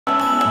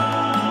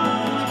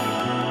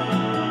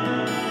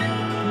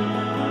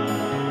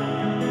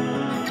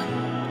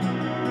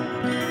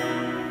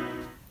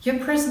Your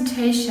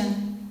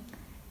presentation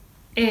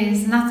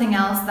is nothing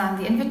else than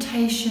the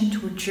invitation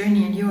to a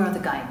journey, and you are the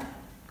guide.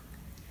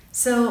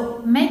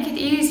 So make it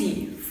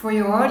easy for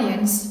your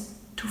audience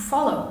to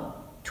follow,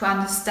 to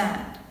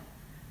understand,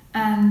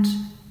 and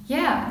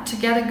to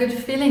get a good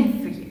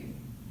feeling for you.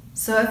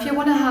 So if you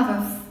want to have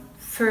a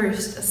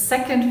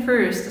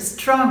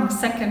strong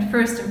second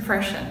first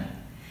impression,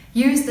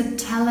 use the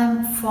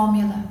tell-them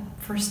formula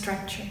for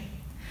structure.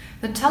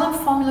 The tell-them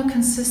formula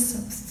consists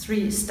of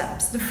 3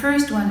 steps. The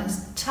first one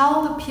is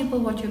tell the people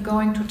what you're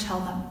going to tell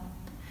them.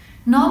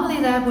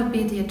 Normally that would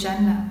be the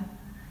agenda.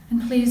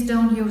 And please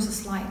don't use a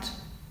slide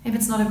if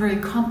it's not a very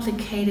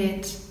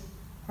complicated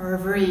or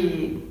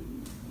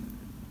an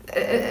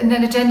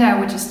agenda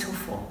which is too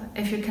full.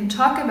 If you can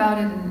talk about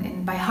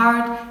it by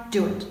heart,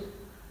 do it.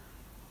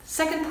 The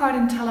second part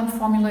in tell-them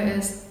formula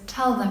is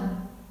tell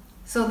them.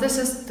 So this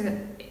is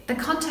the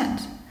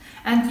content.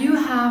 And you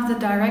have the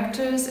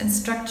director's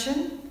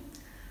instruction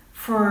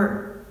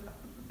for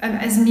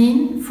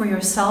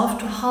yourself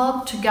to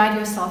help to guide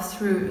yourself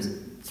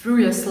through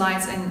your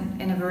slides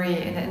in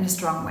a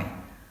strong way.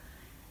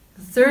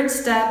 The third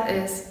step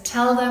is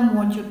tell them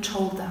what you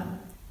told them.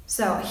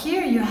 So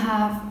here you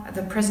have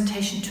the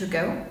presentation to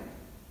go,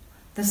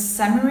 the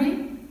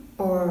summary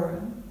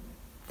or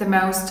the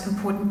most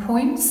important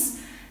points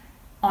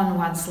on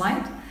one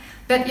slide.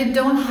 But you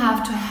don't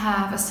have to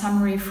have a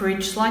summary for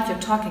each slide you're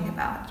talking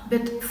about.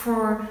 But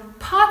for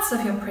parts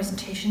of your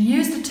presentation,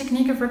 use the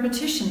technique of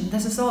repetition.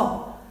 This is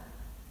all.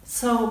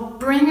 So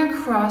bring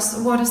across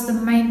what is the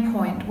main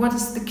point, what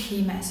is the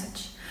key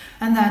message,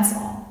 and that's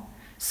all.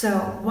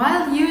 So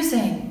while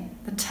using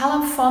the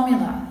tell-them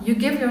formula, you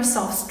give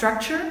yourself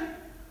structure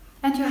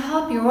and you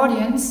help your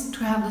audience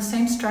to have the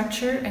same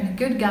structure and a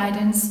good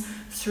guidance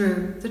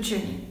through the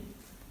journey.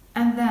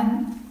 And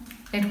then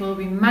it will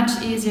be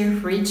much easier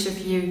for each of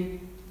you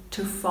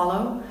to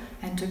follow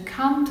and to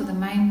come to the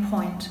main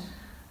point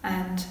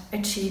and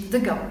achieve the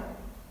goal.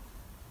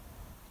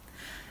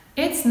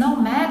 It's no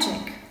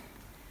magic.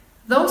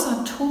 Those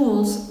are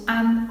tools,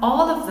 and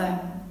all of them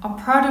are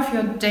part of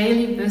your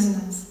daily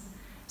business.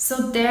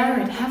 So dare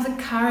it, have the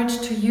courage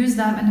to use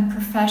them in a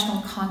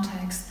professional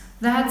context.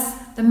 That's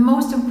the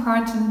most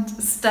important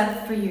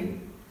step for you.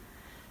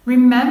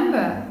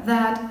 Remember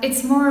that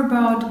it's more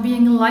about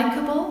being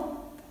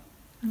likable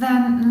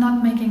than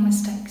not making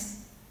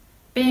mistakes.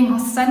 Being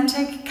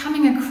authentic,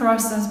 coming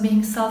across as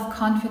being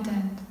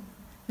self-confident.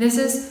 This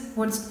is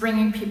what's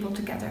bringing people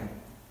together.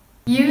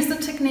 Use the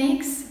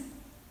techniques,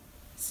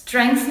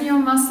 strengthen your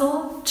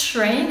muscle,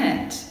 train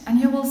it, and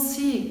you will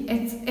see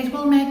it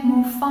will make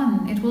more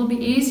fun. It will be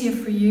easier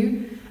for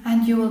you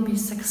and you will be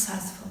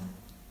successful.